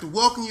to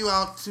welcome you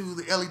out to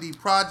the LED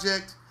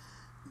Project,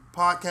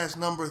 podcast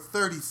number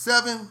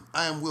 37.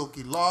 I am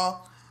Wilkie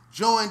Law,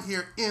 joined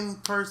here in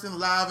person,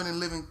 live and in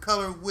living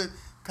color with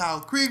Kyle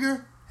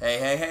Krieger.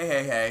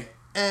 Hey.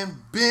 And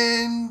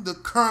Ben the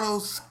Colonel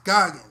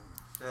Scoggin.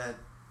 That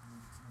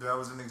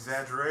was an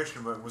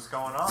exaggeration, but what's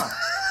going on?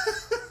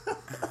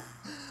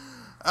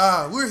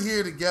 We're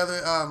here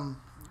together.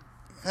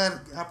 Had an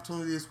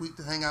opportunity this week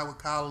to hang out with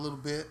Kyle a little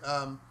bit.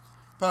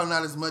 Probably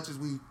not as much as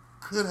we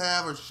could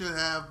have or should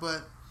have,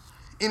 but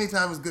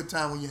anytime is a good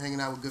time when you're hanging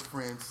out with good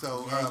friends.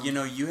 So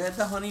you had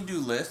the honey-do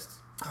list.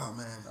 Oh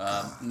man.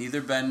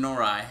 Neither Ben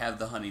nor I have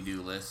the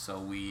honey-do list, so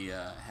we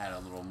had a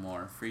little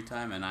more free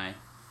time, and I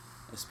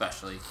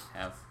especially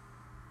have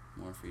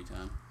more free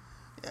time.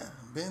 Yeah,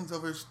 Ben was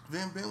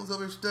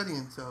over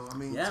studying, so I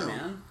mean. Yeah,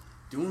 man,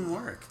 doing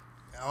work.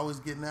 Always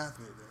getting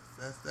after it.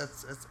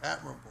 That's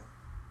admirable.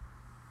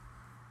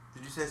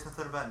 Did you say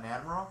something about an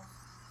admiral?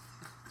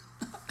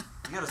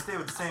 You gotta stay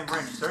with the same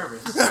branch of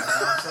service. You know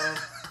what I'm saying?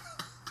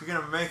 If you're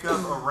gonna make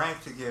up a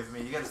rank to give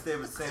me, you gotta stay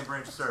with the same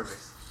branch of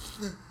service.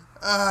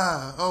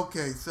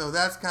 Okay, so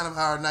that's kind of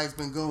how our night's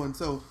been going.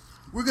 So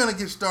we're gonna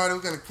get started.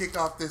 We're gonna kick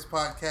off this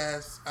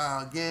podcast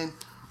again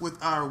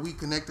with our We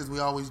Connect as we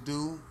always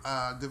do.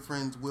 Good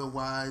friends Will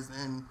Wise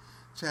and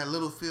Chad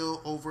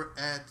Littlefield over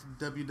at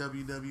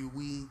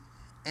www.we.and.me.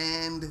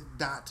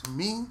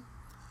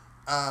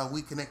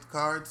 We Connect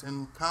cards,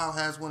 and Kyle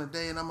has one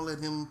today, and I'm gonna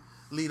let him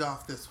lead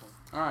off this one.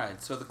 All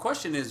right. So the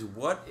question is,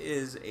 what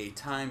is a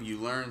time you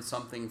learned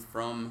something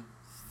from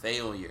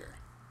failure?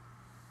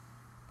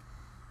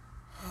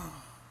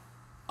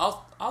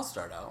 I'll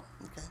start out.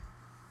 Okay.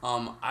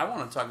 I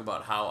want to talk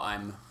about how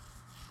I'm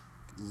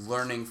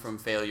learning from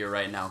failure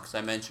right now, because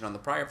I mentioned on the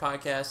prior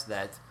podcast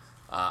that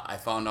I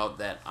found out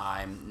that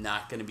I'm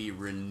not going to be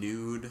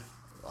renewed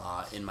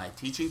in my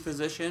teaching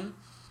position,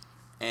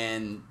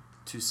 and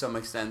to some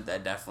extent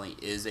that definitely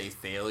is a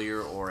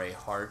failure or a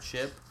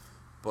hardship,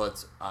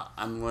 but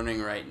I'm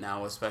learning right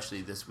now,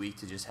 especially this week,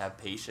 to just have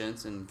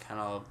patience and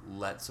kind of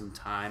let some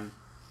time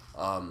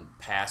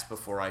pass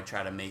before I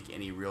try to make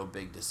any real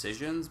big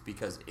decisions,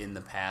 because in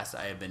the past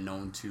I have been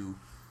known to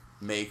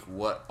make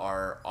what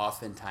are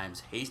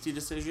oftentimes hasty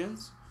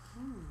decisions,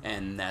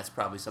 and that's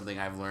probably something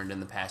I've learned in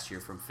the past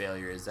year from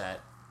failure, is that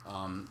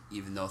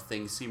even though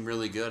things seem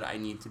really good, I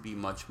need to be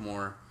much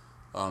more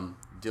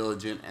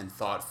diligent and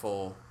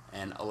thoughtful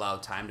and allow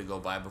time to go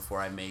by before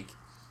I make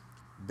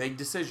big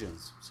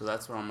decisions. So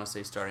that's what I'm going to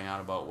say starting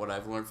out about what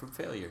I've learned from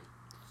failure.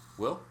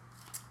 Will?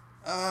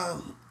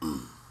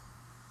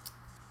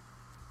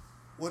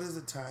 What is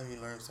the time you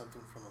learned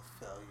something from a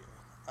failure?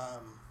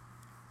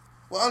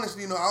 Well,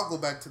 honestly, I'll go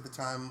back to the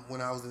time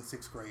when I was in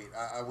 6th grade.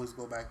 I always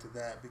go back to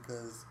that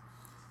because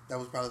that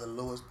was probably the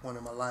lowest point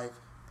in my life.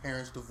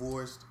 Parents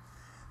divorced,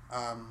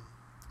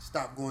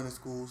 stopped going to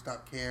school,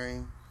 stopped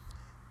caring,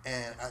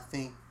 and I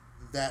think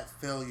that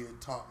failure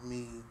taught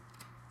me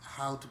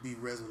how to be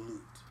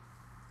resolute.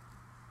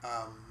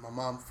 My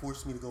mom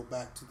forced me to go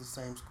back to the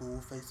same school,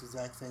 face the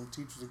exact same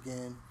teachers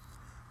again,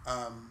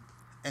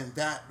 and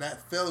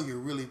that failure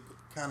really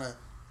kind of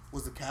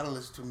was the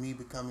catalyst to me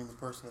becoming the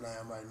person that I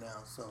am right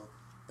now. So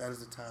that is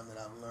the time that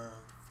I've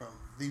learned from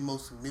the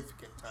most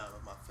significant time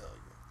of my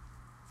failure.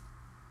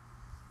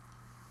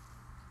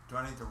 Do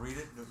I need to read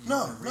it?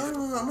 No.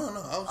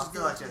 I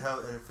feel like it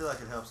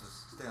helps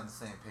us stay on the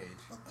same page.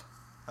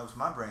 Helps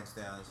my brain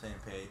stay on the same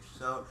page.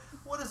 So,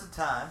 what is a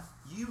time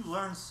you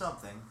learned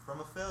something from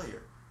a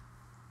failure?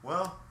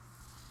 Well,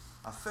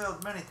 I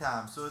failed many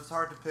times, so it's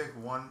hard to pick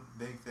one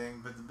big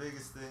thing. But the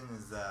biggest thing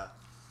is that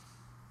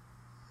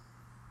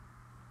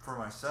for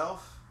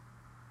myself,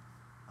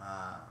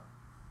 how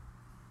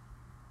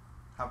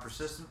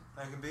persistent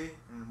I can be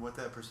and what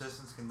that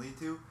persistence can lead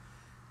to.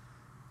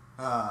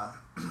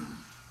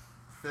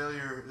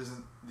 Failure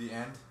isn't the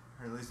end,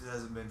 or at least it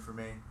hasn't been for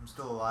me. I'm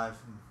still alive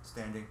and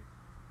standing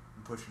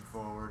and pushing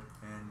forward,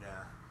 and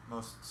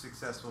most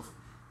successful,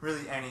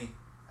 looking at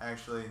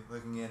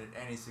it,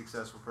 any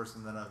successful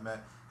person that I've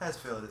met has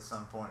failed at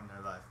some point in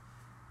their life.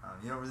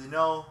 You don't really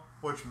know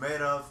what you're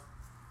made of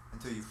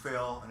until you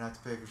fail and have to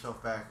pick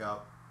yourself back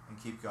up and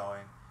keep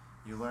going.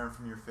 You learn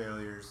from your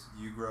failures,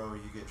 you grow,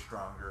 you get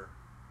stronger.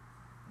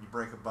 You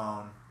break a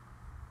bone,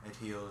 it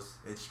heals,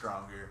 it's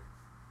stronger.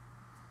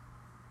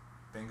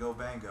 Bingo,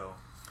 bango,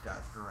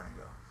 Dr.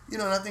 Durango.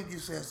 And I think you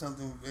said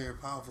something very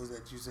powerful,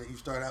 that you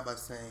start out by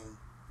saying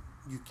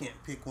you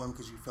can't pick one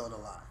because you failed a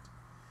lot.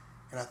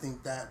 And I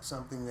think that's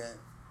something that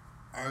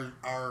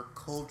our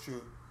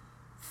culture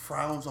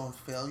frowns on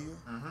failure,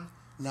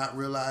 not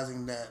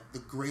realizing that the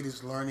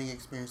greatest learning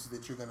experiences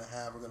that you're going to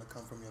have are going to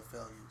come from your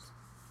failures.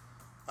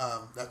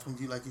 That's when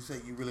you, like you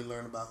said, you really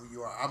learn about who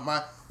you are.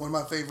 One of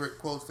my favorite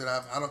quotes that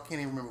I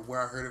can't even remember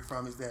where I heard it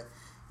from is that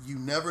you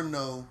never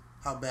know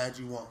how bad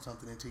you want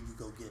something until you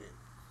go get it.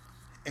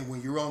 And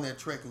when you're on that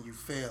trek and you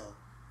fail,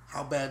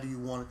 how bad do you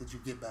want it that you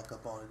get back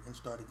up on it and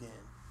start again?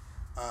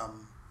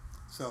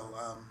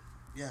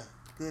 Yeah,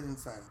 good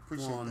insight.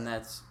 Appreciate that. And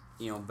that's,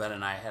 Ben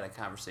and I had a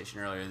conversation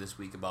earlier this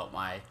week about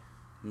my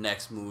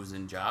next moves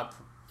in job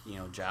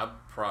job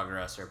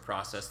progress or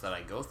process that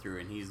I go through,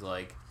 and he's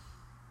like,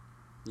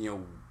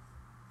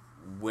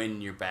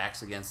 when your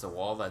back's against the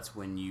wall, that's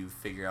when you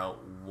figure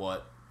out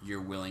what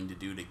you're willing to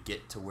do to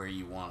get to where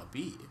you want to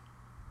be.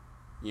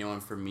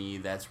 And for me,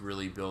 that's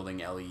really building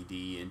LED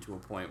into a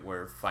point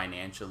where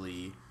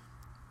financially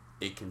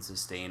it can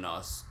sustain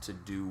us to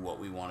do what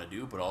we want to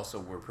do, but also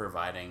we're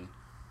providing,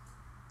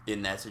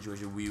 in that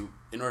situation,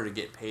 in order to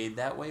get paid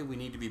that way, we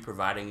need to be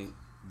providing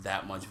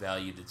that much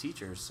value to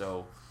teachers.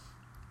 So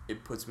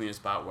it puts me in a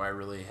spot where I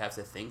really have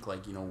to think,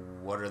 like,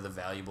 what are the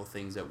valuable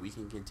things that we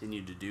can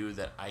continue to do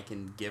that I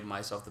can give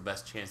myself the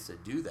best chance to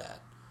do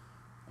that.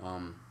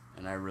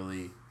 And I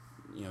really,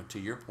 to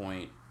your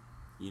point,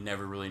 you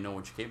never really know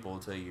what you're capable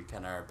until you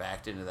kind of are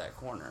backed into that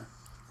corner.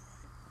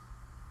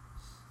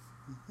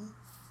 Mm-hmm.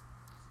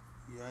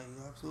 Yeah,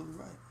 you're absolutely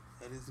right.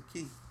 That is the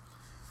key.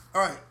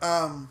 All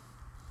right.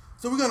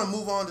 So we're going to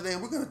move on today,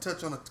 and we're going to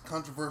touch on a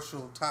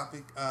controversial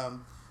topic.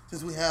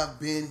 Since we have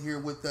Ben here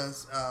with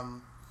us,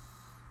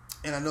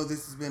 and I know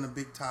this has been a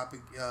big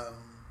topic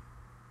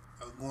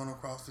going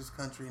across this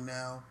country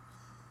now.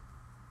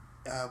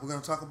 We're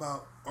going to talk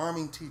about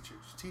arming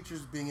teachers.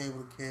 Teachers being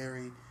able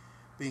to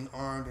being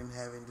armed and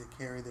having to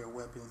carry their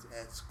weapons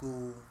at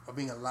school, or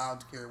being allowed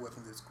to carry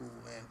weapons at school.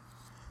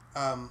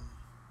 And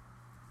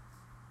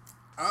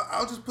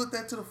I'll just put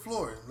that to the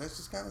floor. Let's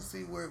just kind of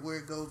see where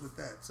it goes with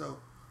that. So,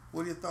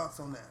 what are your thoughts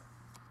on that,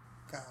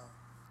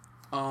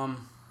 Kyle?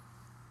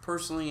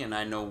 Personally, and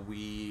I know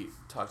we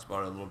talked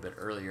about it a little bit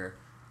earlier,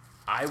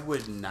 I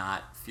would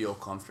not feel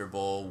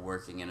comfortable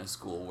working in a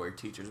school where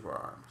teachers were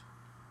armed.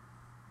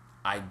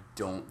 I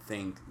don't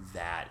think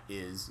that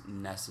is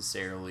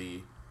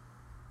necessarily,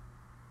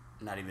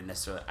 not even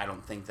necessarily, I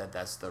don't think that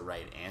that's the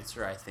right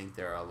answer. I think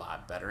there are a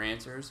lot better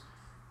answers.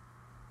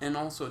 And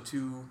also,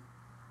 too,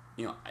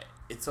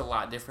 it's a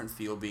lot different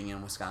feel being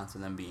in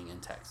Wisconsin than being in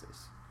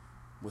Texas.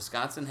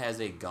 Wisconsin has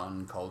a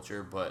gun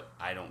culture, but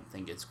I don't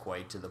think it's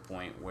quite to the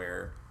point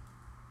where,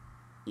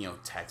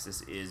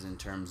 Texas is in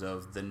terms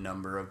of the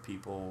number of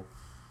people,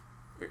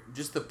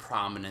 just the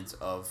prominence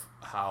of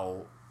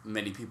how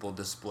many people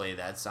display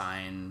that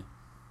sign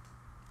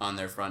on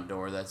their front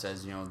door that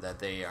says, that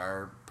they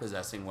are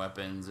possessing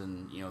weapons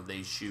and,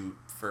 they shoot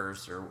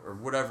first or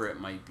whatever it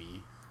might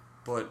be.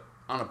 But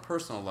on a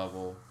personal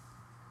level,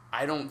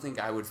 I don't think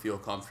I would feel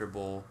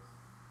comfortable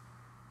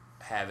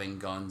having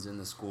guns in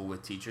the school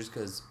with teachers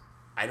because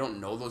I don't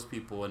know those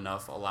people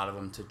enough, a lot of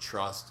them, to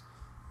trust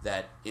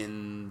that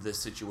in the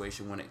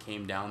situation when it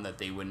came down that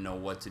they would know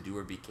what to do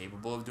or be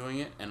capable of doing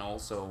it, and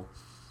also,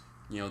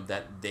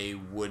 that they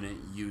wouldn't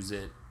use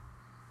it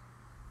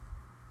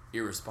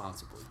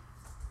irresponsibly.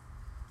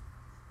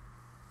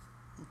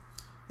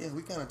 Yeah,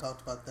 we kind of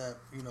talked about that,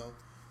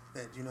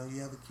 that,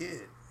 you have a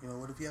kid.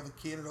 What if you have a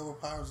kid that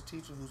overpowers a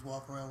teacher who's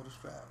walking around with a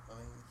strap? I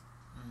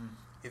mean,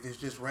 if it's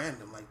just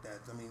random like that.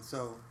 I mean,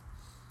 so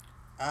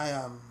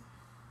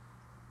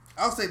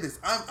I'll say this.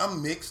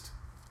 I'm mixed.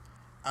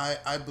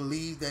 I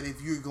believe that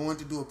if you're going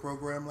to do a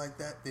program like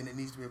that, then it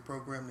needs to be a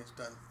program that's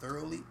done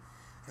thoroughly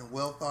and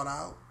well thought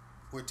out,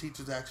 where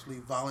teachers actually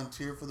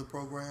volunteer for the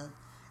program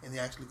and they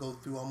actually go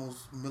through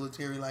almost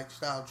military-like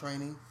style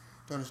training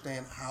to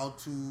understand how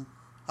to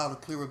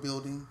clear a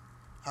building,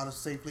 how to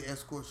safely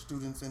escort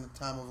students in the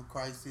time of a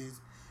crisis,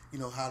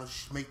 how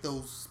to make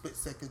those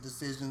split-second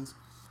decisions.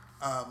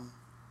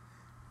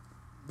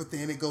 But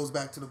then it goes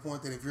back to the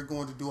point that if you're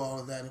going to do all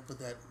of that and put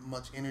that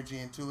much energy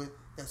into it,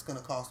 that's going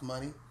to cost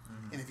money.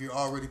 Mm-hmm. And if you're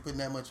already putting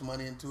that much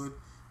money into it,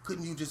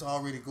 couldn't you just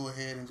already go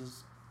ahead and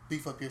just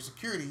beef up your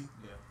security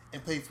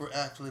and pay for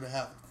actually to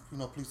have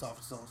police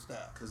officers on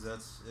staff? Because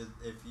that's,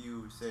 if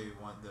you say you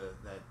want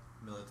that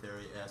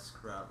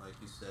military-esque route, like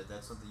you said,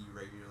 that's something you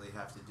regularly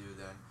have to do.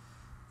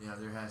 Then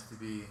there has to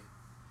be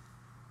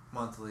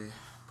monthly,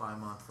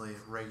 bi-monthly,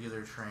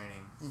 regular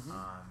training,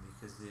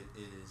 because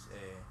it is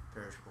a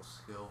perishable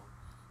skill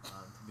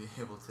to be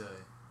able to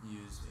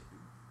use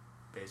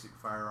basic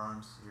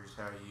firearms. Here's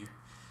how you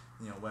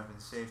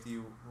weapons safety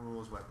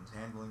rules, weapons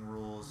handling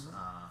rules,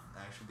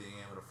 actually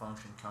being able to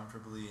function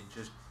comfortably and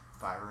just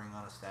firing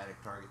on a static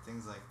target,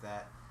 things like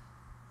that.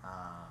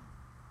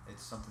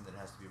 It's something that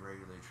has to be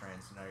regularly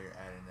trained, so now you're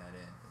adding that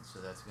in, and so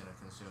that's going to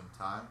consume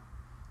time,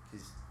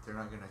 because they're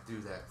not going to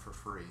do that for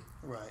free.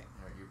 Right.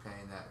 You're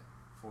paying that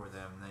for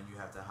them, and then you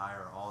have to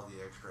hire all the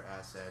extra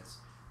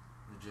assets,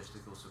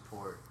 logistical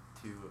support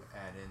to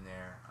add in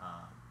there.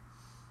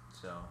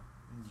 So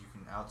you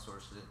can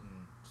outsource it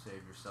and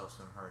save yourself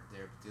some hurt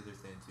there. But the other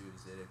thing too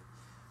is that if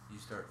you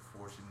start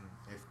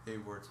if they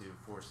were to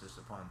force this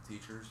upon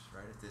teachers,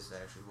 right? If this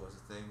actually was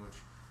a thing, which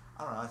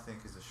I don't know, I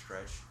think is a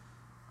stretch.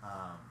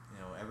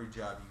 Every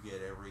job you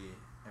get,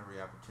 every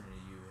opportunity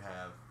you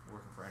have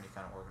working for any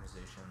kind of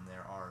organization,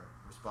 there are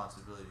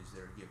responsibilities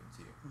that are given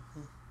to you.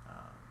 Mm-hmm.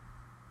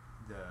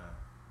 The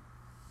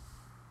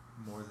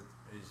more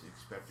that is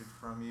expected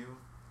from you,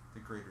 the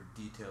greater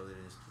detail it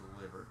is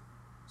delivered.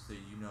 So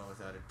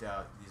without a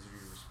doubt, these are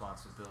your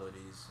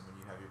responsibilities, and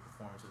when you have your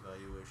performance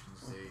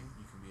evaluations,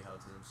 you can be held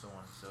to them, so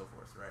on and so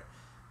forth, right?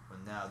 But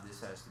now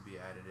this has to be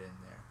added in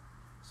there.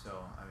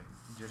 So, I mean,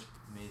 just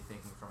me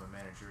thinking from a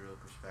managerial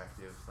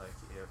perspective, like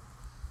if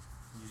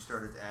you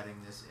started adding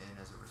this in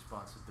as a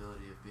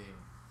responsibility of being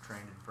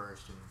trained and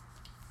versed in,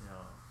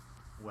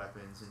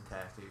 weapons and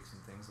tactics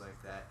and things like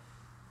that,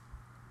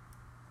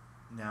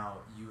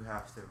 now you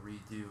have to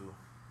redo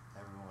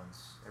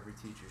every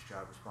teacher's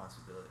job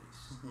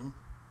responsibilities. Mm-hmm.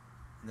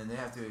 And then they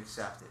have to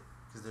accept it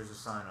because there's a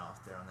sign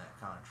off there on that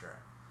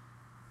contract.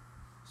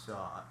 So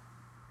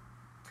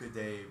could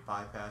they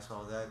bypass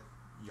all that?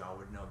 Y'all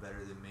would know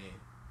better than me,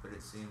 but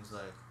it seems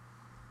like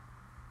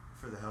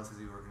for the health of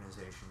the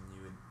organization,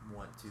 you would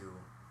want to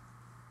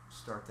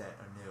start that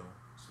anew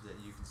so that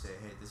you can say,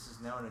 hey, this is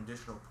now an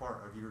additional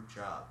part of your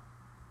job.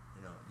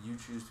 You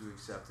choose to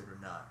accept it or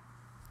not.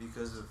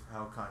 Because of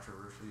how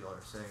controversial y'all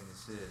are saying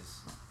this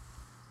is,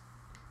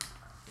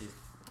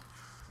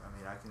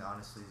 I can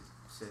honestly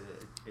say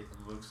that it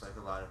looks like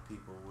a lot of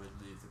people would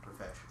leave the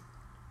profession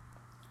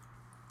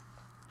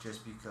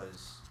just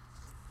because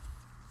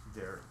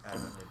they're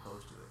adamantly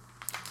opposed to it.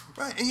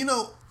 Right, and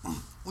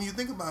when you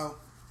think about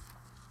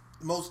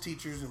most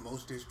teachers in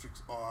most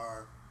districts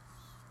are,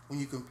 when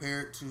you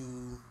compare it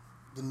to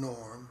the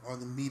norm or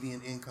the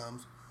median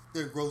incomes,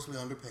 they're grossly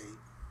underpaid.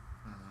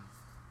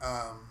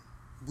 Mm-hmm.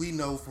 We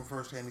know from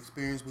firsthand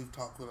experience, we've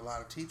talked with a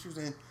lot of teachers,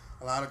 and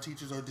a lot of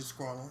teachers are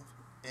disgruntled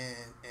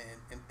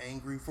and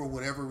angry for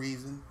whatever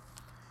reason.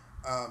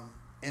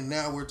 And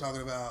now we're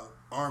talking about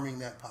arming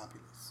that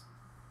populace.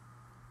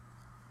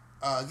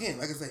 Again,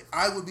 like I say,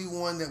 I would be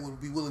one that would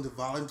be willing to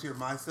volunteer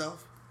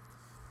myself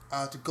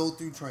to go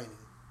through training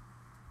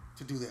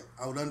to do that.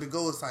 I would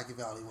undergo a psych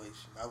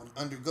evaluation. I would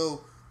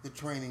undergo the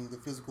training, the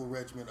physical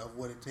regimen of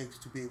what it takes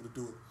to be able to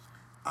do it.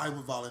 I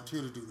would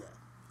volunteer to do that.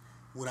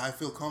 Would I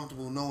feel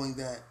comfortable knowing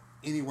that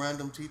any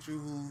random teacher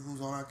who's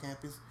on our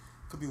campus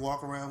could be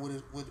walking around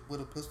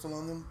with a pistol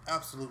on them?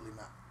 Absolutely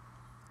not.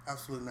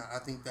 Absolutely not. I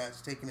think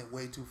that's taking it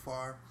way too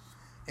far,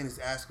 and it's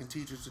asking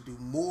teachers to do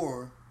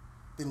more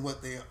than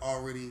what they're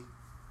already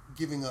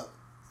giving up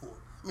for.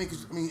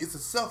 It's a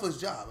selfless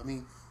job.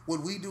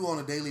 What we do on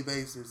a daily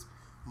basis,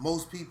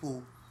 most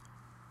people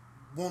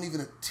won't even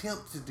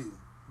attempt to do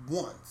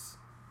once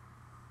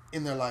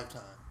in their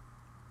lifetime,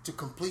 to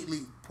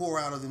completely pour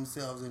out of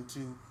themselves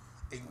into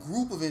a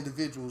group of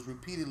individuals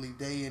repeatedly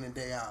day in and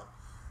day out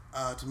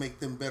to make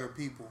them better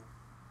people.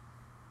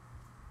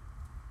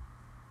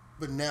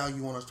 But now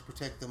you want us to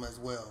protect them as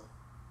well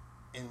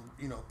and,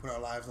 put our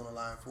lives on the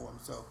line for them.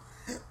 So,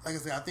 like I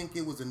said, I think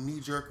it was a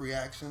knee-jerk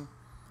reaction.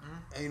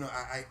 Mm-hmm.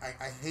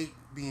 I hate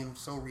being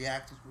so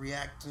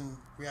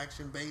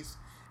reaction-based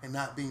and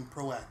not being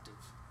proactive.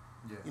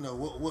 Yeah.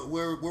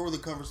 Where were the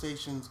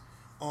conversations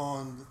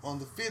on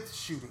the 5th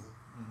shooting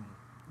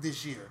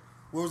this year?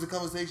 Where was the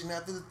conversation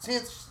after the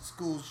 10th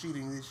school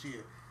shooting this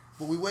year?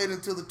 But we waited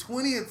until the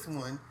 20th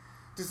one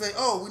to say,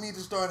 we need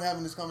to start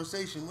having this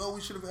conversation. Well,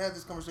 we should have had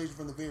this conversation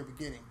from the very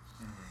beginning.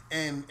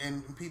 Mm-hmm.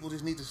 And people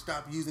just need to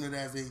stop using it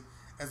as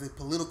a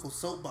political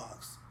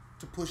soapbox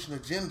to push an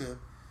agenda.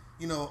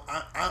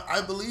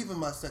 I believe in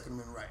my Second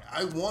Amendment right.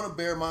 I want to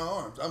bear my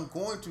arms. I'm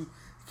going to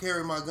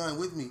carry my gun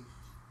with me.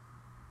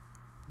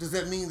 Does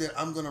that mean that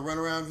I'm going to run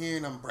around here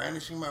and I'm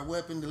brandishing my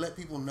weapon to let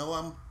people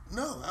know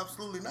No,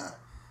 absolutely not.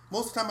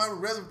 Most of the time, I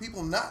would rather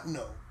people not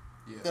know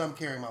that I'm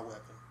carrying my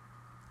weapon.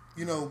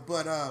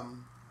 But I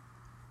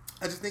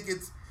just think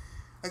it's,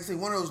 like I say,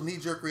 one of those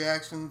knee-jerk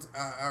reactions.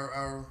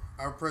 Our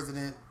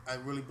president, I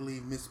really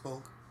believe,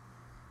 misspoke.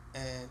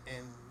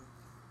 And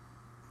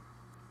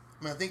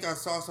I think I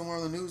saw somewhere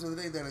on the news the other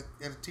day that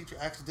a teacher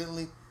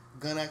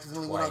gun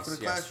accidentally went off in the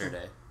classroom.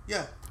 Yesterday.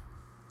 Yeah.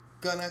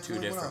 Gun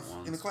accidentally went off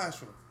ones. in the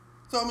classroom.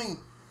 So,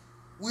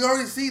 we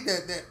already see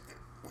that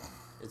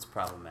it's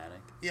problematic.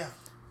 Yeah.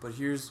 But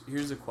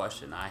here's a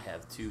question I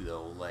have too,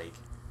 though. Like,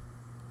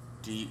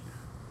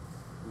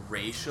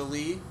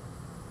 racially,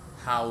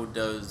 how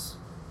does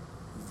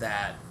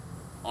that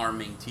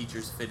arming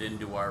teachers fit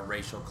into our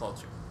racial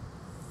culture?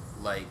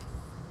 Like,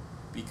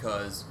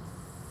 because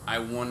I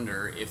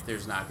wonder if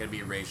there's not going to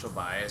be racial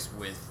bias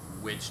with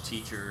which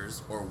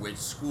teachers or which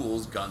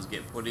schools guns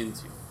get put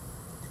into.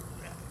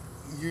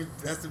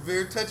 That's a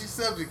very touchy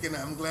subject, and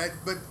I'm glad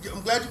you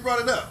brought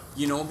it up.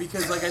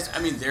 Because like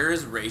I mean, there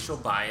is racial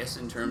bias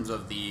in terms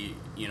of the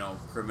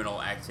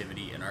criminal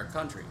activity in our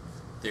country.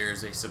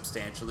 There's a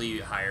substantially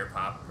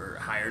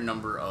higher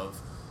number of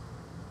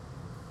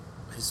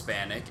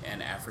Hispanic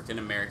and African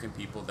American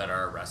people that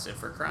are arrested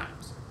for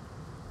crimes.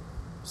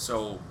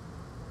 So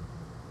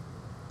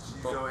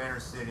you go inner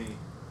city,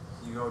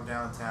 you go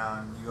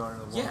downtown, you go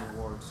into the Warner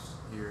Wards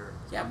here.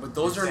 Yeah, but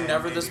those are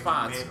never the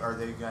spots. Is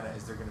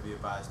there gonna be a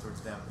bias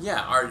towards them?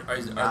 Yeah, are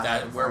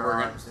that where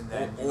we're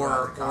gonna,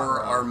 or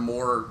are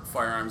more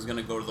firearms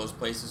gonna go to those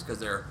places because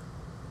they're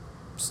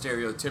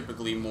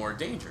stereotypically more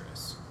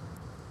dangerous?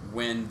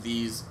 When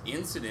these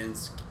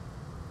incidents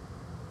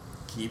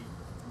keep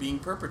being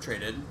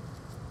perpetrated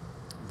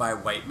by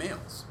white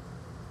males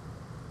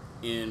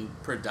in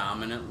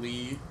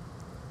predominantly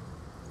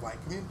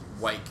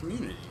white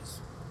communities.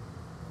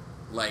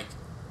 Like,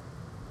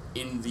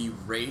 in the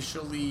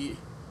racially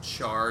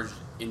charged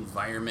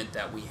environment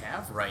that we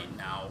have right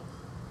now,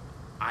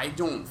 I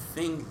don't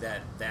think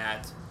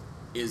that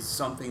is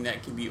something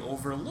that can be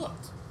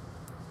overlooked.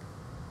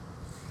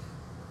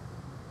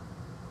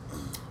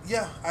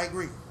 Yeah, I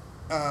agree.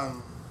 I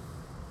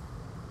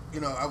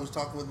was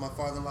talking with my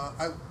father-in-law.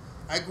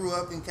 I grew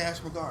up in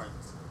Cashmere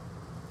Gardens.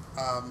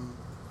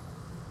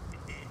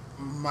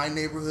 My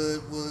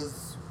neighborhood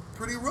was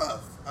pretty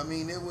rough. I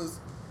mean, I'm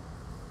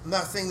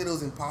not saying that it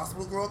was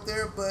impossible to grow up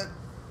there, but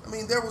I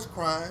mean, there was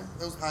crime.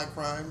 There was high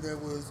crime. There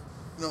was,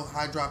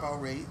 high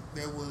dropout rate.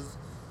 There was,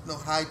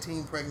 high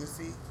teen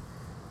pregnancy.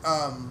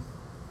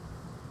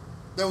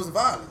 There was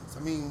violence.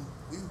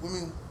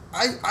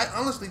 I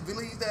honestly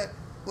believe that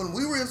when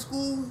we were in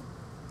school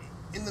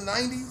in the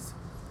 90s,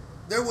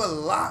 there were a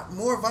lot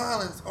more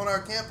violence on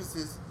our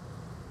campuses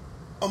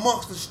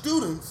amongst the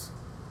students,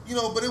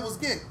 but it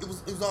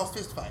was all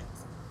fist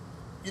fights.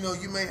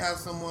 You may have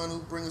someone who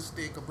bring a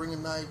stick or bring a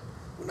knife.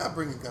 We're not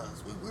bringing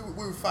guns. We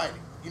were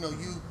fighting.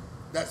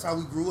 That's how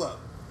we grew up.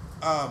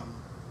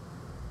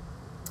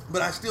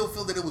 But I still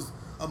feel that it was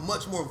a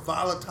much more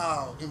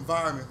volatile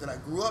environment that I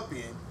grew up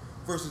in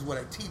versus what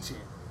I teach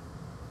in.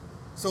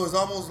 So it's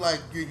almost like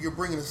you're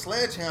bringing a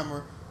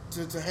sledgehammer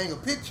to hang a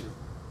picture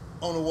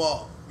on the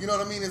wall. You know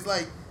what I mean? It's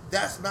like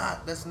that's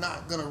not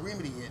gonna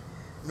remedy it,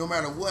 no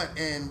matter what.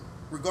 And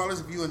regardless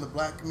if you're in the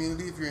black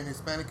community, if you're in the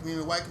Hispanic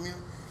community, the white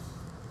community,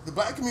 the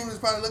black community is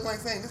probably looking like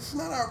saying, this is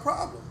not our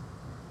problem.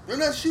 They're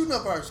not shooting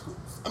up our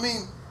schools. I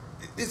mean,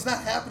 it's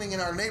not happening in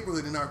our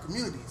neighborhood, in our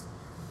communities.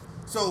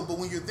 So, but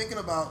when you're thinking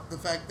about the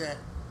fact that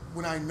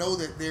when I know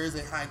that there is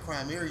a high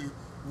crime area,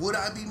 would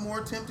I be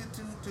more tempted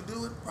to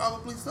do it?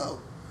 Probably so.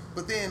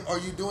 But then, are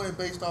you doing it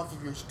based off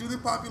of your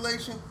student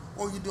population,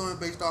 or are you doing it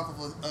based off of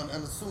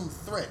an assumed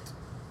threat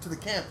to the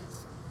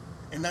campus?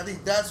 And I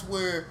think that's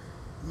where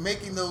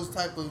making those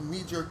type of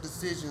knee-jerk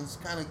decisions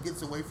kind of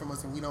gets away from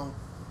us, and it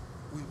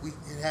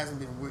hasn't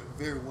been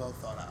very well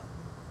thought out.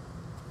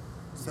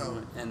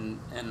 So, and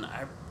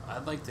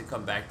I'd like to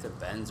come back to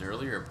Ben's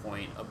earlier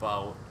point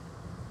about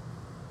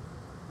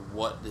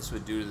what this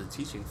would do to the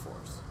teaching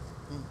force.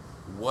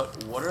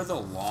 What are the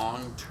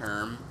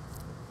long-term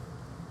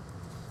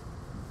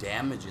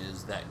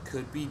damages that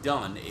could be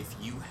done if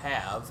you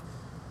have,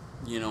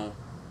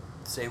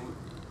 say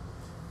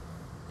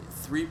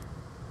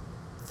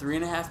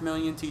 3.5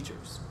 million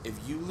teachers.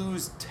 If you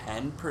lose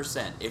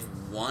 10%, if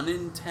 1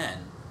 in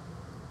 10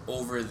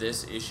 over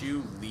this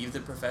issue leave the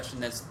profession,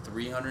 that's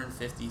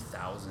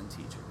 350,000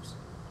 teachers.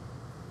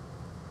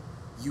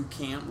 You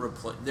can't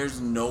replace. There's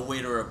no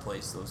way to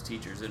replace those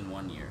teachers in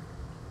 1 year,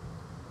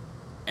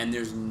 and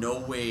there's no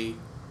way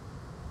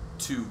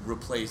to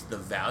replace the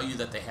value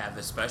that they have,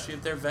 especially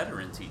if they're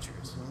veteran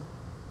teachers. Mm-hmm.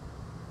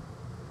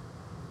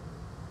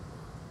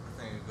 I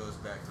think it goes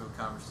back to a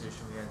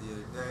conversation we had the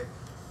other day.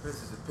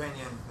 This is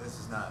opinion. This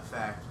is not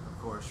fact,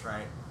 of course,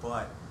 right?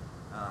 But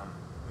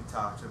we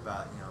talked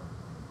about,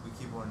 we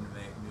keep wanting to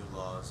make new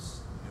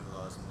laws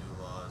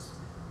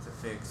to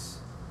fix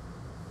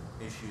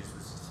issues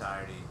with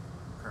society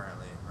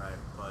currently, right?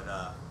 But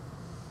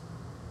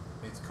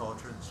it's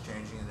culture that's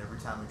changing, and every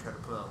time we try to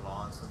put a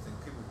law on something,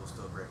 people will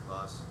still break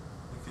laws.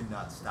 You could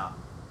not stop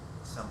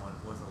someone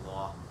with a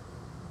law.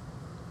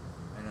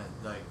 And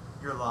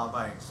you're a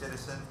law-abiding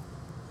citizen.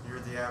 You're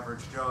the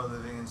average Joe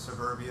living in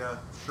suburbia.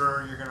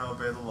 Sure, you're going to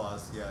obey the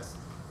laws, yes.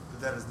 But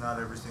that is not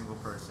every single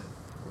person.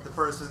 The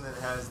person that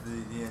has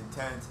the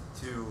intent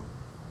to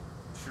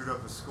shoot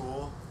up a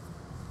school,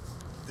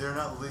 they're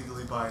not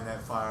legally buying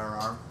that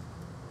firearm.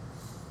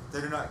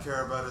 They do not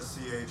care about a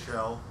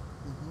CHL.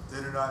 Mm-hmm.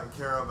 They do not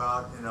care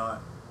about,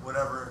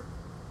 whatever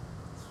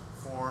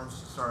forms.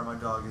 Sorry, my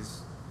dog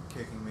is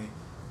kicking me.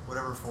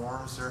 Whatever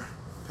forms or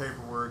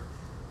paperwork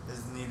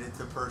is needed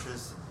to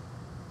purchase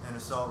an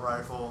assault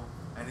rifle,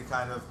 any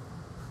kind of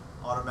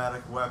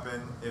automatic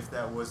weapon, if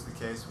that was the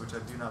case, which I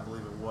do not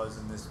believe it was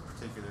in this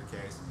particular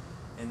case,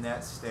 in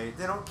that state.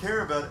 They don't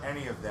care about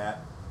any of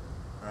that,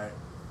 right?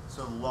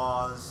 So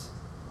laws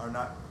are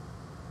not,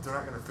 they're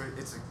not going to fit.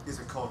 It's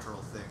a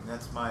cultural thing.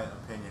 That's my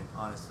opinion,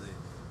 honestly.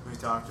 We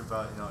talked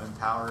about,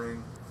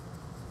 empowering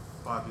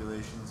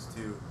populations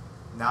to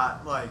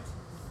not,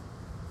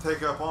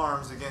 take up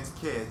arms against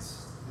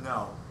kids.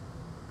 No,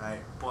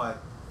 right?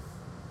 But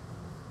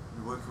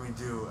what can we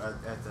do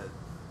at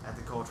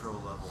the cultural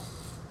level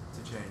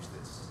to change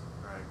this,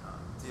 right?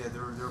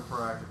 There were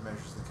proactive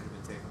measures that could have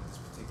been taken with this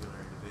particular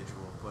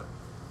individual, but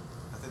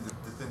I think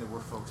the thing that we're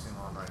focusing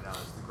on right now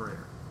is the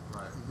greater,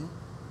 right? Mm-hmm.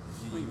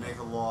 If you make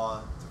a law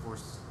to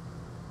force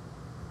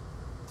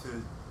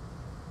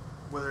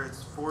whether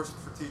it's forced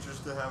for teachers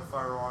to have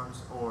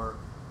firearms, or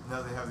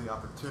now they have the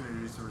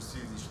opportunity to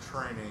receive these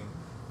training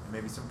and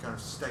maybe some kind of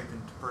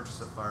stipend to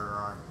purchase a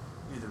firearm,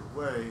 either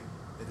way,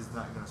 it is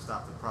not going to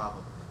stop the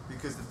problem.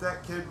 Because if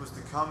that kid was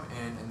to come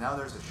in and now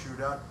there's a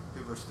shootout,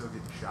 people are still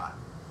getting shot.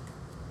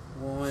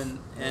 Well,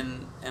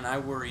 and I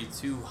worry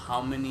too,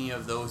 how many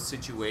of those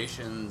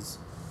situations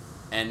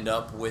end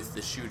up with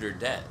the shooter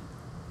dead?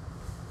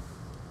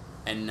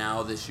 And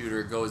now the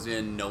shooter goes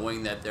in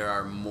knowing that there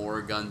are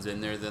more guns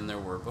in there than there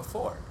were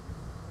before.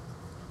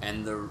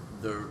 And the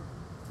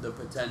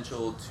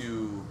potential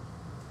to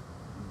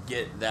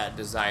get that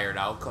desired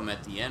outcome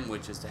at the end,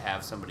 which is to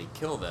have somebody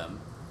kill them,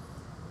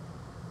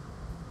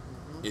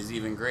 is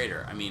even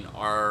greater. I mean,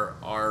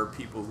 are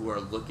people who are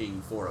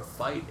looking for a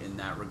fight in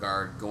that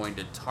regard going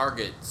to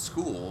target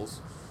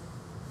schools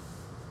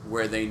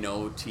where they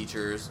know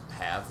teachers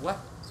have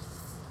weapons?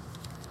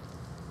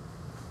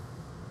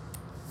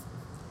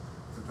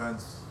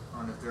 Depends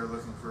on if they're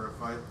looking for a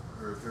fight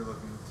or if they're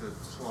looking to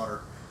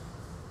slaughter.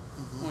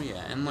 Well,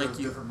 yeah, and like There's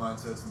different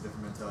mindsets and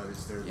different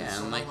mentalities there. Yeah, There's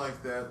and someone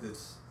like that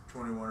that's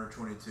 21 or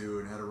 22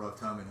 and had a rough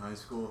time in high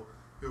school.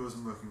 He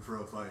wasn't looking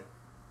for a fight.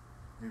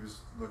 He was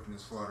looking to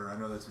slaughter. I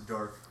know that's a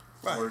dark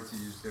word to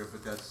use there,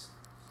 but that's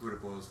what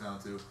it boils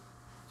down to.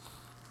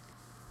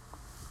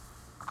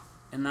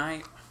 And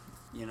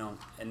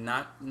and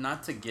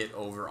not to get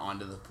over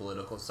onto the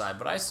political side,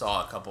 but I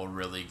saw a couple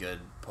really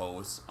good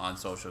posts on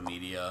social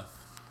media,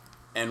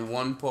 and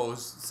one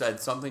post said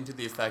something to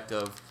the effect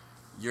of,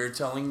 "You're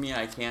telling me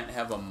I can't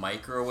have a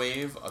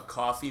microwave, a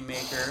coffee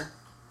maker,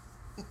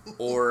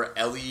 or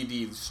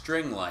LED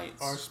string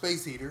lights, Or a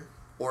space heater.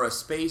 or a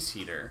space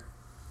heater,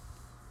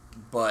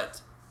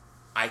 but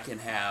I can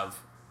have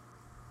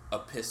a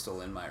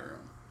pistol in my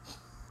room."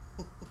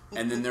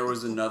 And then there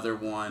was another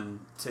one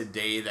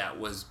today that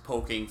was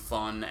poking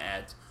fun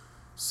at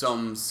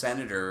some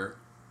senator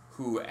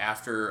who,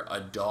 after a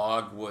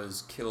dog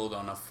was killed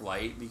on a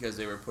flight because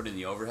they were put in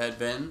the overhead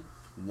bin,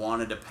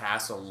 wanted to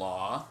pass a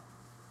law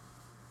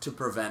to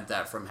prevent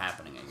that from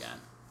happening again.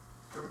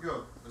 There we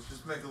go. Let's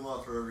just make a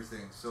law for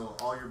everything so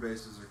all your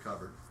bases are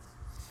covered.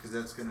 Because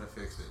that's going to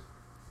fix it.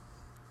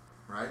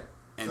 Right?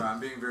 And so I'm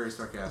being very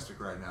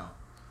sarcastic right now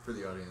for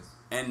the audience.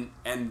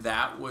 And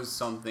that was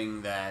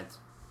something that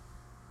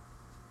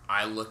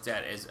I looked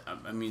at as,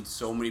 I mean,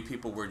 so many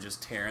people were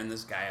just tearing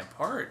this guy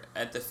apart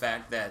at the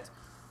fact that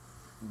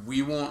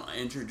we won't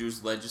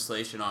introduce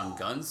legislation on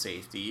gun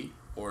safety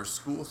or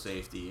school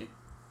safety,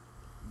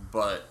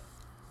 but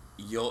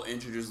you'll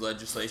introduce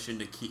legislation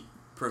to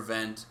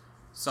prevent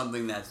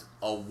something that's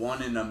a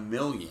 1 in a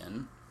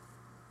million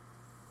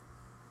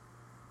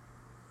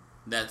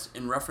that's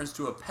in reference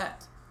to a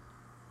pet,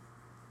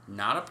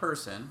 not a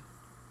person.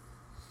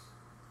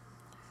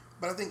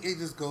 But I think it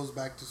just goes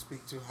back to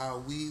speak to how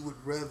we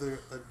would rather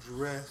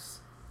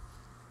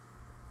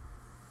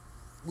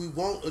we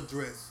won't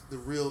address the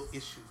real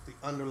issues, the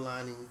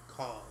underlying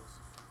cause.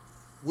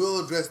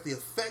 We'll address the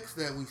effects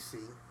that we see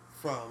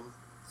from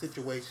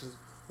situations,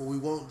 but we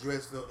won't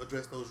address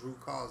those root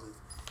causes.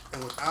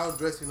 And without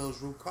addressing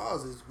those root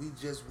causes, we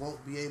just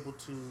won't be able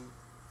to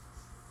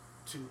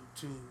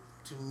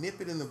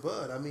nip it in the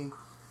bud. I mean,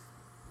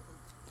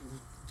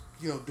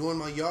 doing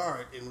my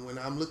yard, and when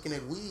I'm looking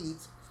at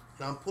weeds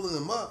and I'm pulling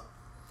them up,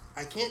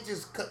 I can't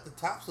just cut the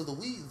tops of the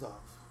weeds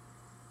off.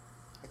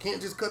 I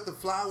can't just cut the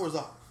flowers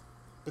off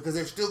because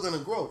they're still going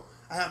to grow.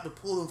 I have to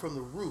pull them from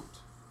the root.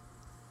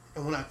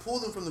 And when I pull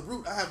them from the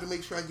root, I have to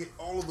make sure I get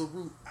all of the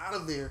root out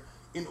of there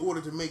in order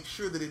to make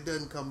sure that it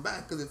doesn't come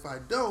back. Because if I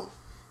don't,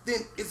 then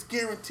it's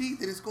guaranteed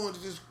that it's going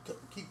to just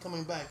keep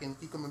coming back and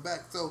keep coming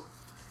back. So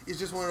it's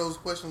just one of those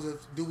questions of,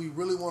 do we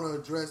really want to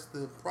address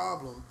the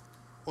problem,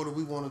 or do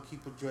we want to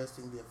keep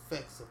addressing the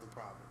effects of the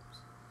problems?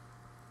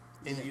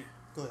 And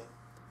go ahead.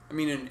 I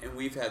mean, and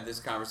we've had this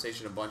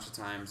conversation a bunch of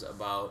times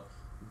about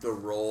the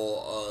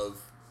role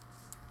of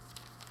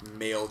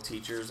male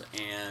teachers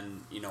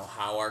and,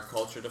 how our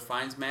culture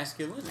defines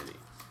masculinity.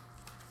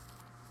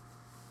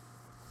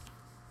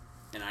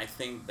 And I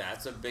think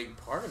that's a big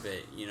part of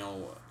it,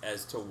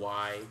 as to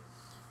why,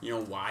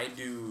 why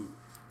do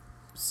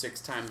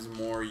 6 times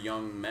more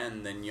young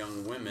men than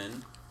young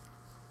women,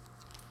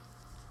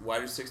 why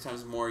do 6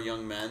 times more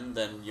young men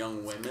than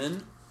young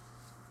women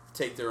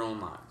take their own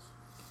lives?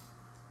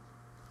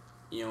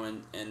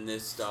 And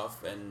this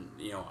stuff, and,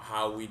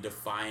 how we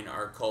define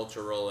our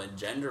cultural and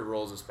gender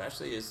roles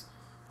especially is,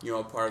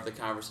 a part of the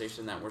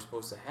conversation that we're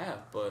supposed to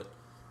have. But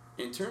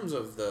in terms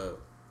of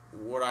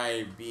would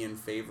I be in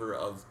favor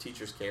of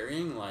teachers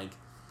carrying, like,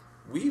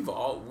 we've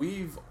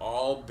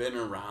all been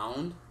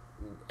around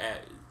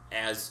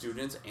as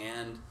students,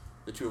 and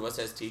the two of us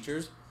as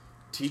teachers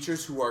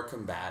who are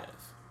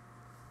combative.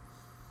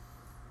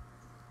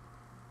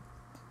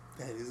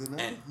 That is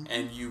enough.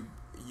 And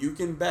you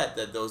can bet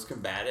that those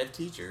combative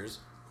teachers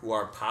who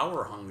are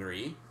power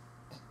hungry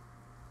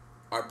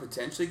are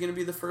potentially going to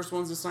be the first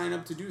ones to sign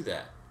up to do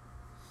that.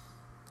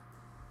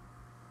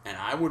 And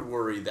I would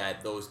worry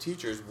that those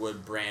teachers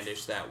would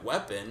brandish that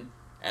weapon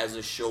as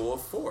a show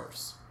of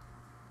force,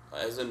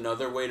 as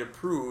another way to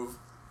prove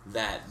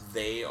that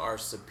they are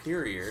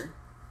superior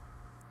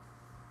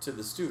to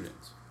the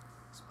students.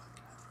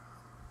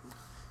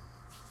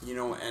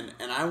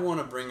 And I want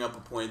to bring up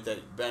a point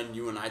that, Ben,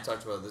 you and I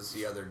talked about this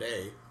the other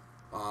day.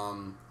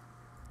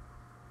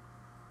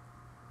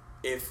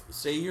 If,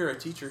 say, you're a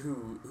teacher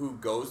who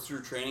goes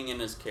through training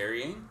and is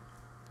carrying,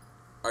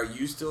 are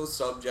you still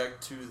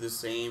subject to the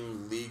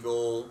same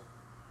legal,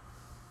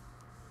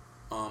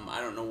 I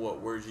don't know what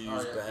words you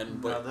use, Ben,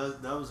 but... No,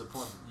 that was a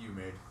point that you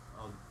made.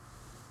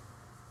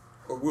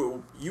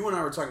 You and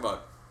I were talking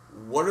about,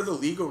 what are the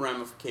legal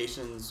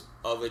ramifications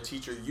of a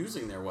teacher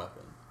using their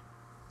weapon?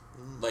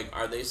 Like,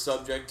 are they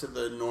subject to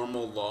the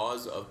normal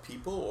laws of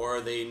people, or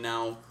are they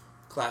now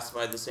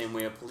classified the same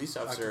way a police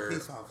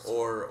officer,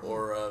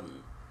 or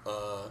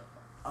a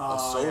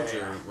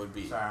soldier would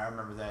be? Sorry, I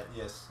remember that.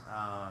 Yes.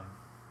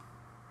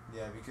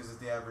 Yeah, because of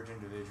the average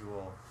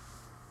individual,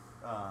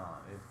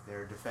 if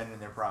they're defending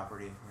their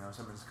property,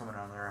 someone's coming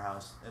on their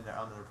house and they're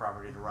on their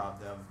property to rob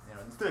them.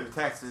 Instead of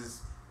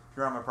Texas, if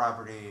you're on my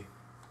property,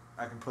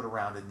 I can put a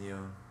round in you,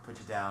 put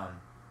you down.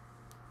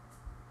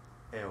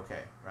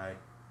 Okay, right?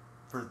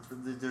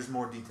 There's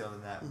more detail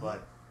than that,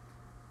 but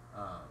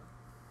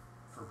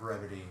for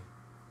brevity,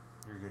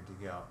 you're good to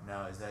go.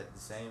 Now, is that the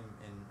same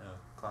in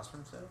a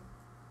classroom setting?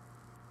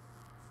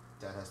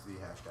 That has to be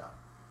hashed out.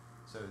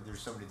 So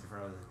there's so many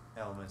different other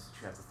elements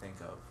that you have to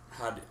think of.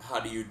 How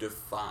do you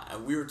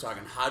define? We were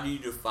talking. How do you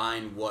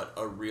define what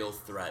a real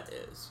threat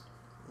is?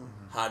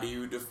 Mm-hmm. How do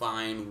you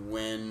define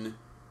when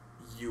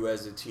you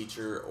as a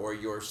teacher or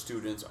your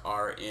students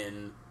are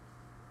in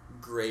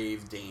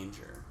grave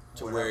danger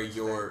to where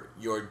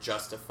you're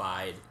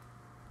justified?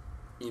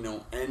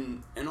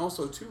 And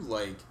also too,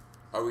 like,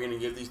 are we gonna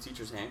give these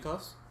teachers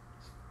handcuffs?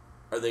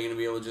 Are they gonna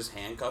be able to just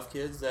handcuff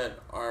kids that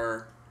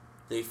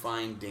they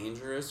find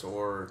dangerous,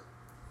 or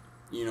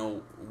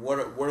what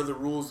are the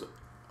rules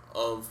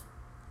of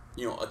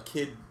a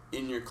kid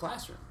in your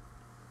classroom?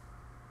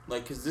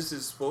 Like, because this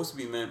is supposed to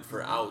be meant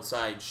for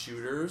outside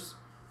shooters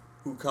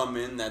who come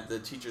in that the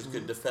teachers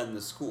could defend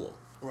the school.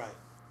 Right.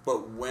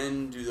 But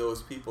when do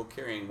those people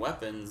carrying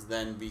weapons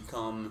then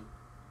become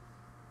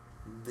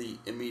the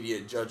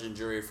immediate judge and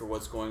jury for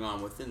what's going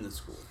on within the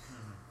school?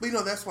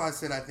 But that's why I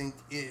said I think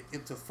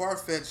it's a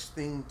far-fetched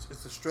thing.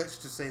 It's a stretch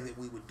to say that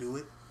we would do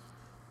it.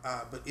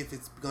 But if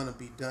it's going to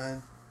be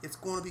done, it's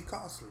going to be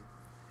costly.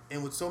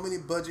 And with so many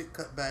budget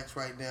cutbacks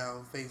right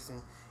now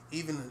facing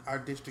even our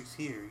districts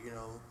here,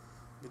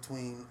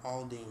 between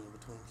Aldine,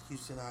 between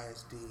Houston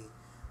ISD,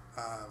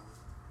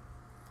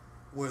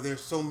 where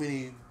there's so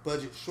many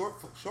budget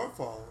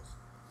shortfalls,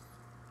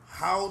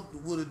 how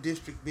would a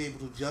district be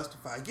able to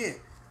justify? Again,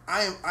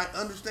 I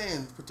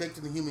understand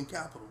protecting the human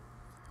capital,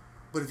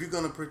 but if you're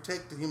going to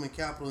protect the human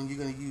capital and you're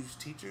going to use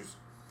teachers,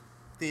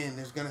 then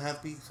there's going to have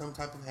to be some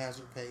type of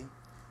hazard pay.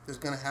 There's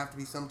going to have to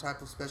be some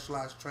type of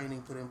specialized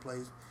training put in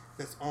place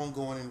that's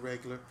ongoing and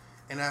regular.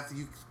 And after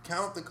you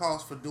count the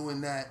cost for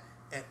doing that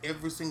at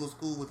every single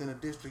school within a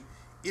district,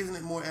 isn't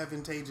it more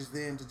advantageous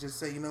then to just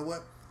say, you know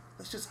what,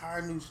 let's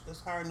hire new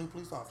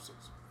police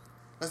officers.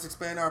 Let's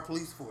expand our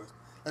police force.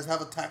 Let's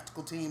have a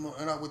tactical team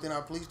within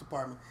our police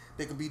department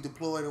that can be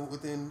deployed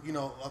within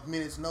a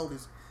minute's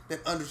notice,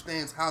 that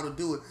understands how to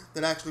do it,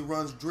 that actually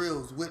runs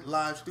drills with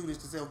live students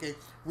to say, okay,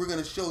 we're going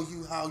to show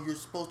you how you're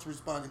supposed to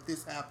respond if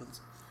this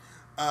happens.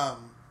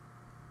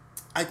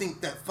 I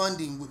think that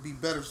funding would be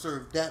better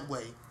served that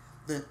way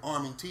than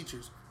arming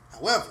teachers.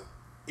 However,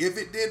 if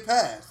it did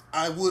pass,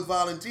 I would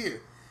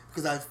volunteer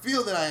because I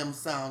feel that I am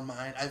sound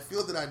mind. I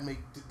feel that I'd make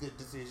good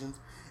decisions,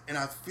 and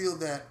I feel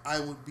that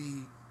I would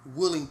be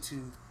willing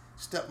to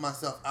step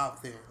myself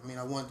out there. I mean,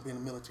 I wanted to be in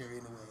the military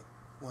anyway.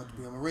 I wanted to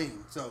be a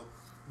Marine. So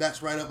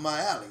that's right up my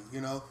alley,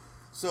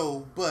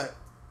 So, but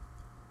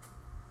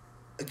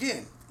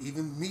again,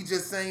 even me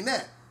just saying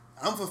that,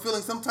 I'm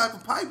fulfilling some type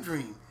of pipe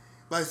dream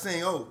by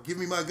saying, oh, give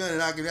me my gun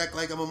and I can act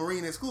like I'm a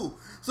Marine at school.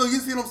 So you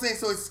see what I'm saying?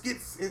 So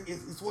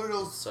it's one of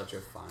those... Such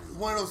a fine line.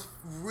 One of those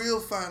real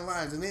fine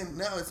lines. And then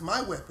now it's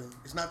my weapon.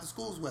 It's not the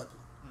school's weapon.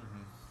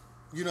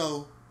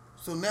 Mm-hmm.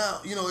 So now,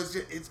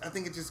 I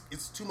think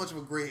it's too much of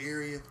a gray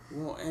area.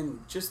 Well, and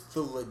just the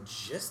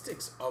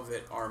logistics of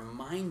it are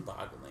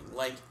mind-boggling.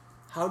 Like,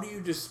 how do you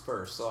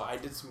disperse? So I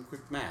did some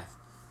quick math.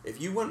 If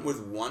you went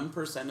with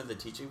 1% of the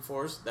teaching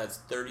force, that's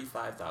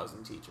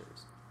 35,000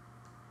 teachers.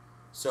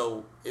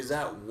 So is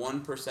that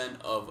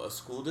 1% of a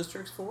school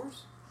district's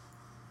force?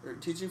 Or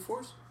teaching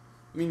force?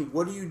 I mean,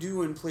 what do you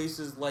do in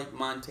places like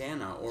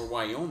Montana or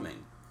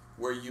Wyoming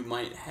where you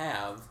might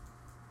have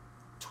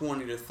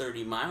 20 to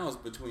 30 miles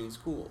between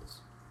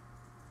schools?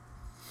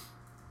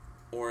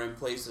 Or in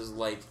places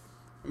like,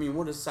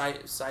 what is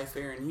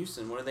Cy-Fair in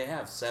Houston? What do they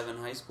have? 7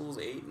 high schools?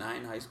 8,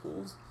 9 high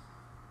schools?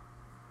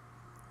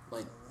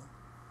 Like,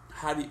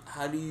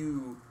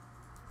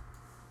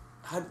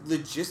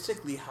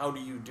 logistically, how do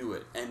you do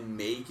it and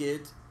make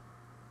it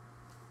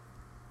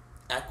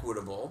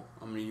equitable?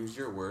 I'm going to use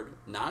your word,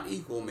 not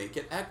equal, make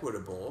it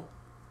equitable.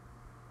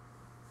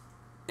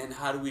 And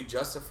how do we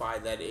justify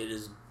that it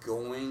is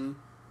going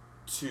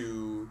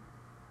to...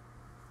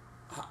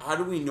 How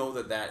do we know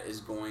that is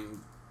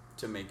going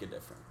to make a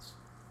difference?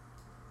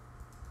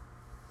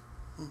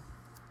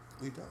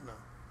 We don't know.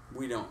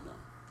 We don't know.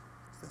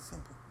 It's that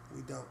simple.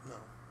 We don't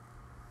know.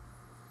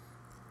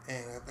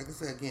 And like I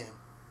said again,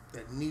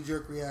 that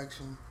knee-jerk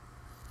reaction.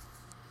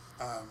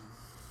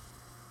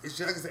 It's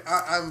just, like I say,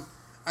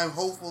 I'm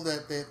hopeful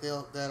that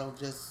that'll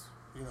just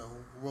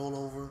roll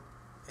over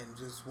and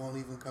just won't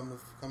even come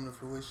to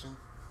fruition.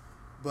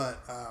 But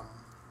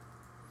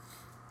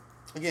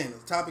again,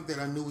 a topic that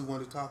I knew we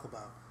wanted to talk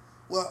about.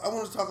 Well, I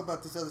want to talk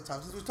about this other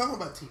topic since we're talking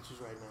about teachers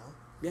right now.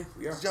 Yeah,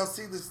 we are. Did y'all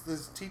see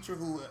this teacher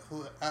who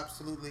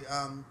absolutely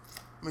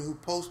who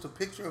posted a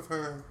picture of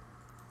her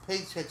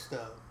paycheck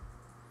stub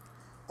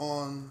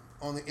on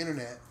the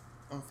internet,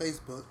 on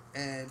Facebook,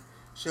 and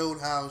showed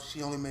how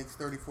she only makes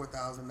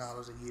 $34,000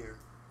 a year,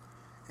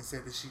 and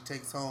said that she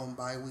takes home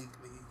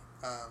biweekly,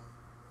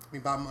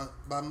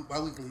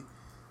 biweekly,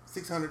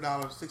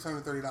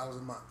 $630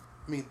 a month.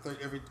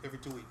 Every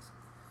 2 weeks.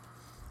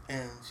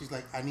 And she's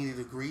like, I need a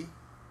degree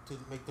to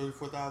make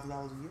 $34,000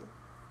 a year.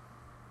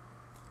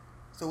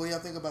 So what do y'all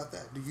think about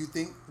that? Do you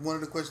think, one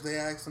of the questions they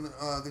asked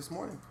this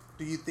morning,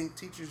 do you think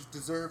teachers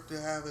deserve to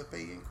have a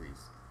pay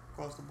increase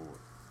across the board?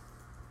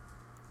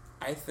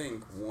 I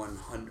think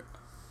 100.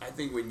 I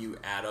think when you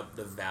add up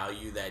the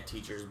value that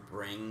teachers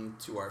bring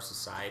to our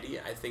society,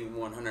 I think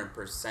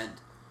 100%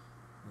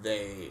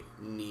 they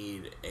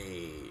need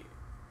a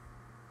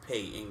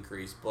pay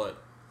increase.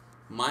 But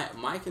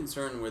my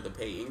concern with the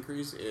pay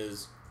increase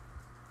is,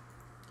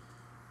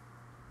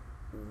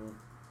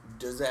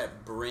 does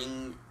that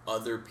bring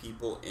other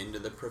people into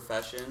the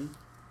profession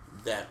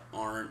that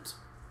aren't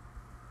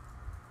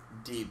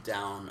deep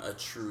down a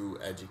true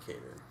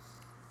educator?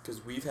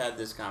 Because we've had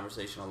this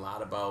conversation a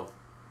lot about,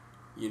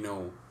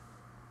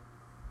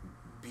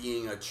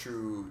 being a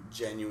true,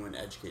 genuine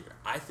educator.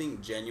 I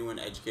think genuine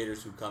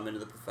educators who come into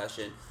the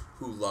profession,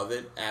 who love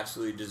it,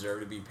 absolutely deserve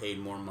to be paid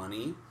more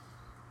money.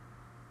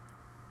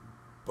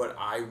 But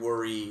I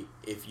worry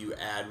if you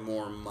add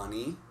more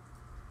money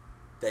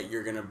that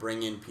you're going to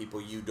bring in people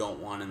you don't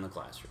want in the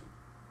classroom.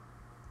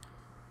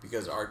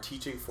 Because our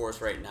teaching force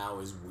right now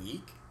is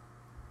weak.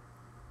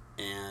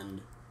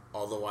 And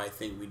although I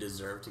think we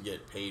deserve to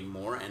get paid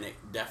more, and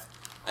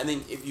I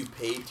think if you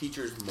paid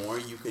teachers more,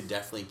 you could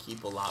definitely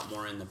keep a lot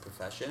more in the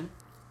profession.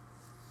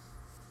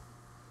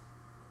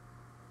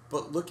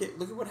 But look at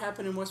what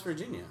happened in West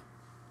Virginia.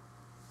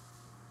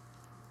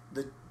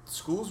 The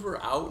schools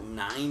were out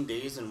 9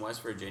 days in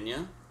West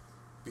Virginia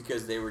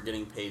because they were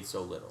getting paid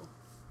so little.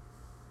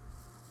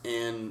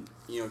 And,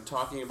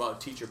 talking about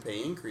teacher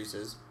pay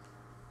increases,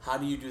 how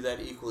do you do that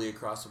equally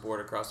across the board,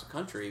 across the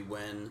country,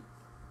 when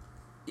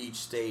each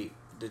state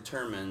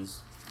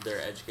determines their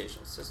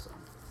educational system?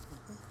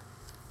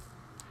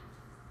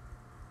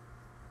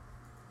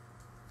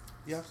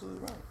 You're absolutely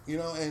right.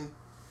 And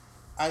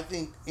I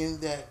think in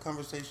that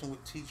conversation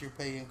with teacher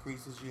pay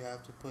increases, you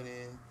have to put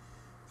in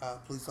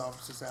police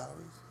officer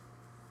salaries.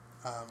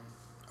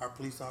 Our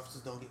police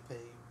officers don't get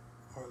paid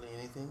hardly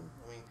anything.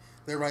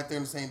 They're right there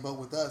in the same boat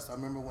with us. I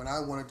remember when I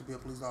wanted to be a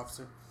police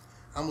officer,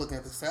 I'm looking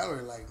at the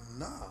salary like,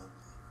 nah,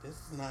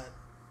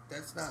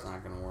 that's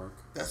not going to work.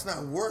 That's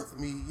not worth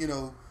me,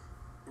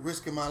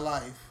 risking my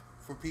life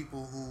for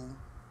people who,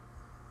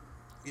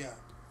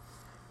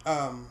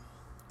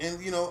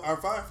 and our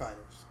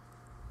firefighters.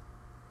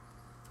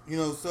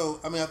 So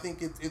I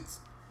think it's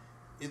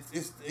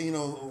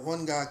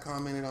one guy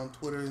commented on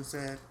Twitter and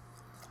said,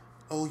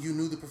 "Oh, you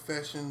knew the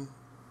profession,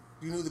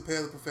 you knew the pay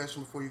of the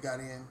profession before you got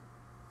in.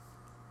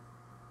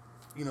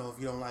 If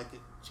you don't like it,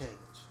 change."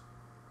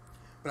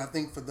 But I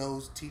think for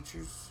those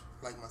teachers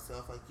like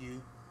myself, like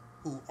you,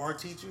 who are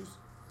teachers,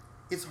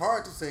 it's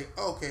hard to say,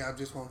 oh, okay, I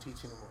just won't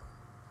teach anymore.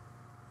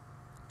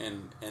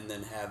 And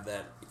then have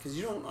that, because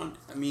you don't,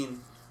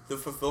 the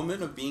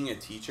fulfillment of being a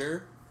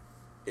teacher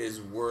is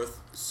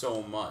worth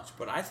so much.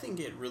 But I think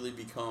it really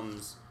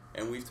becomes,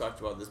 and we've talked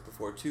about this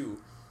before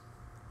too,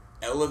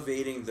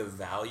 elevating the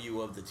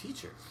value of the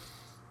teacher.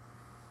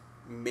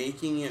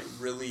 Making it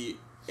really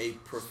a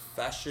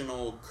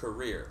professional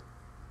career.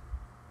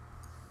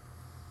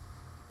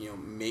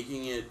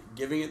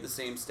 Giving it the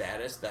same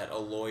status that a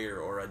lawyer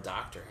or a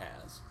doctor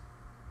has.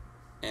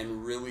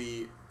 And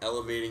really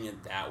elevating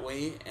it that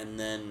way, and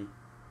then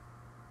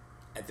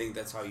I think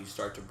that's how you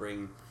start to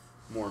bring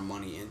more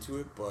money into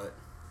it. But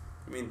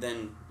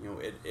then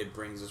it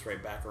brings us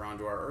right back around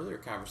to our earlier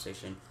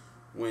conversation.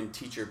 When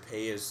teacher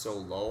pay is so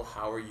low,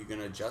 how are you going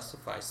to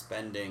justify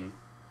spending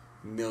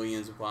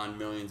millions upon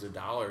millions of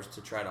dollars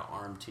to try to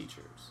arm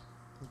teachers?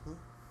 Mm-hmm.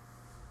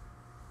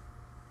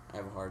 I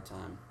have a hard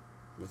time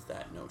with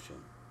that notion.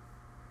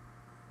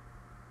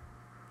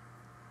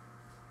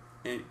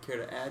 And care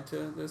to add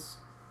to this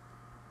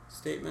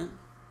statement?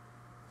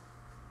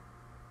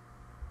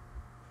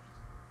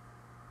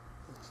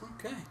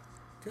 Okay,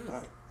 good. All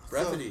right.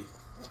 Brevity.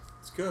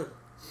 It's good.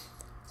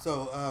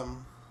 So,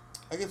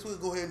 I guess we'll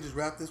go ahead and just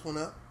wrap this one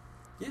up.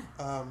 Yeah.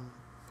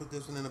 Put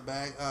this one in the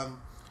bag.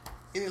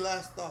 Any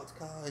last thoughts,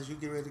 Kyle, as you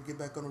get ready to get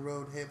back on the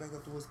road, head back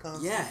up to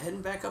Wisconsin? Yeah,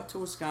 heading back up to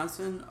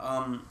Wisconsin.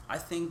 I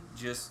think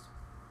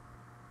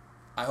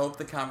I hope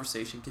the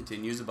conversation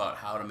continues about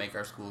how to make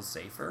our schools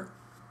safer.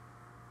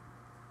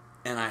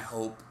 And I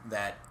hope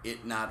that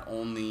it not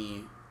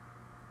only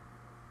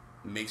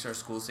makes our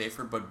schools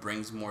safer, but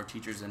brings more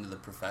teachers into the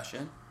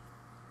profession.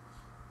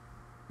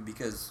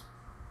 Because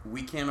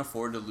we can't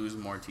afford to lose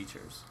more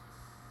teachers.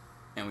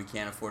 And we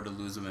can't afford to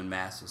lose them in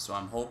masses. So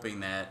I'm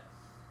hoping that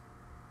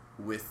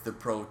with the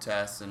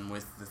protests and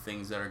with the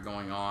things that are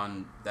going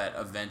on, that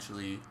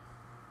eventually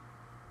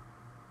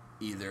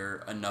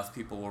either enough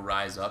people will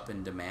rise up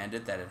and demand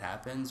it, that it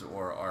happens,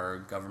 or our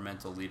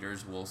governmental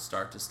leaders will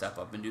start to step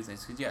up and do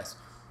things. Because yes,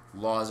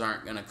 laws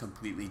aren't going to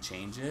completely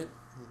change it,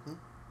 mm-hmm.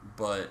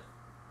 but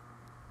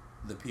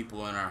the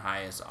people in our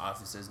highest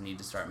offices need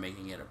to start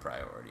making it a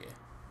priority,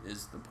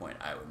 is the point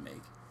I would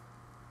make.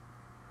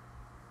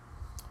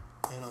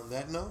 And on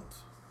that note,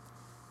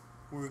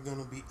 we're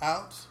going to be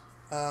out.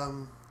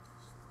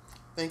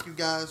 Thank you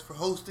guys for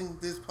hosting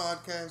this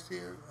podcast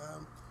here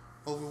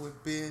over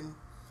with Ben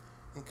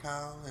and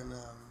Kyle, and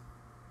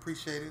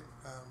appreciate it.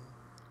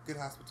 Good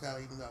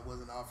hospitality, even though I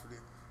wasn't offered it.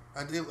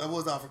 I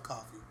was offered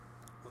coffee.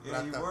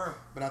 Yeah, you were.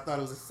 But I thought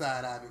it was a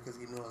side eye because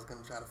he knew I was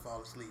going to try to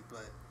fall asleep.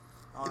 But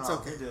it's no,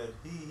 okay. He did.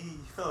 He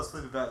fell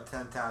asleep about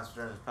 10 times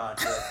during his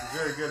podcast. He's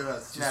very good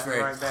about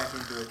snapping right back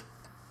into it.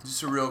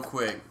 Just a real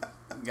quick,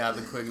 got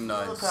the quick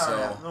nudge.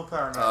 No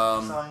power nap.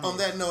 On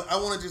that note, I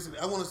want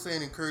to say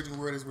an encouraging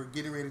word as we're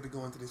getting ready to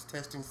go into this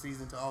testing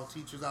season to all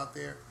teachers out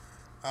there,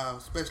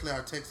 especially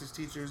our Texas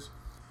teachers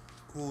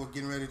who are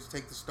getting ready to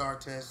take the STAR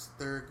test,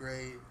 third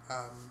grade,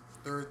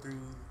 third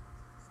through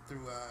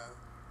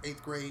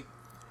 8th grade.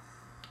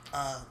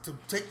 To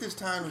take this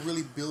time to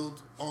really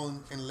build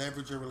on and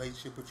leverage your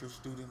relationship with your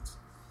students.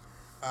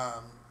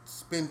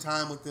 Spend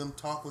time with them,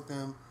 talk with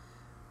them.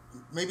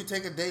 Maybe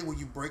take a day where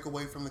you break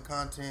away from the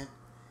content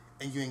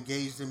and you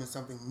engage them in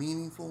something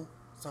meaningful,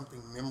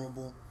 something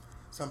memorable,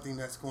 something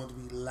that's going to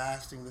be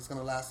lasting, that's going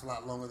to last a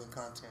lot longer than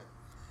content.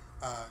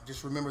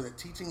 Just remember that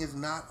teaching is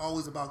not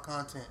always about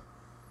content.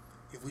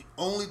 If we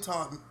only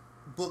taught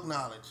book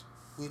knowledge,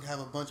 we'd have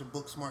a bunch of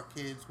book smart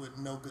kids with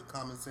no good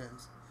common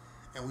sense.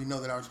 And we know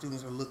that our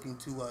students are looking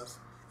to us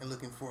and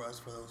looking for us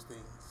for those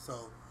things.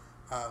 So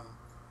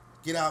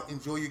get out,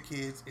 enjoy your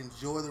kids,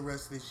 enjoy the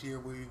rest of this year.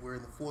 We're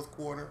in the fourth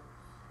quarter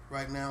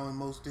right now in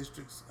most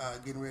districts,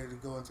 getting ready to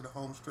go into the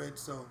home stretch.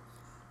 So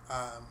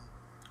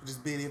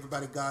just bid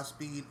everybody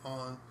Godspeed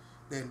on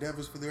their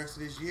endeavors for the rest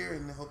of this year,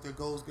 and I hope their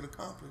goals get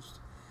accomplished.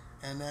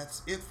 And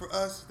that's it for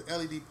us, the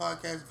LED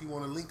Podcast. If you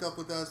want to link up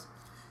with us,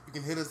 you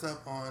can hit us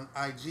up on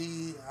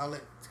IG. I'll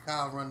let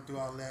Kyle run through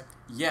all that.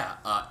 Yeah,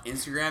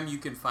 Instagram, you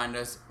can find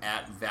us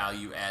at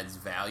Value Adds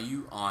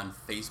Value. On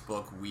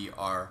Facebook, we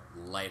are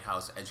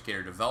Lighthouse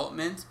Educator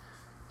Development.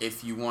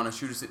 If you want to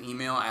shoot us an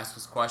email, ask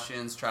us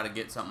questions, try to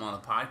get something on the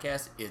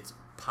podcast, it's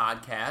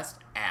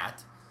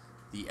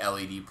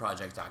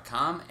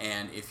podcast@theledproject.com.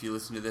 And if you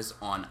listen to this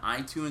on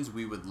iTunes,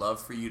 we would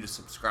love for you to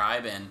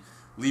subscribe and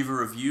leave a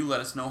review.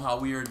 Let us know how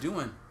we are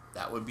doing.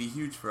 That would be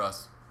huge for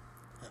us.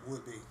 That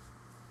would be.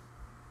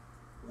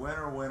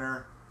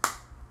 Winner.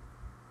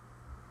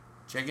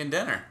 Chicken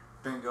dinner.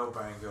 Bingo,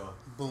 bango.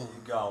 Boom. There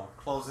you go.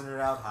 Closing it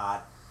out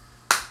hot.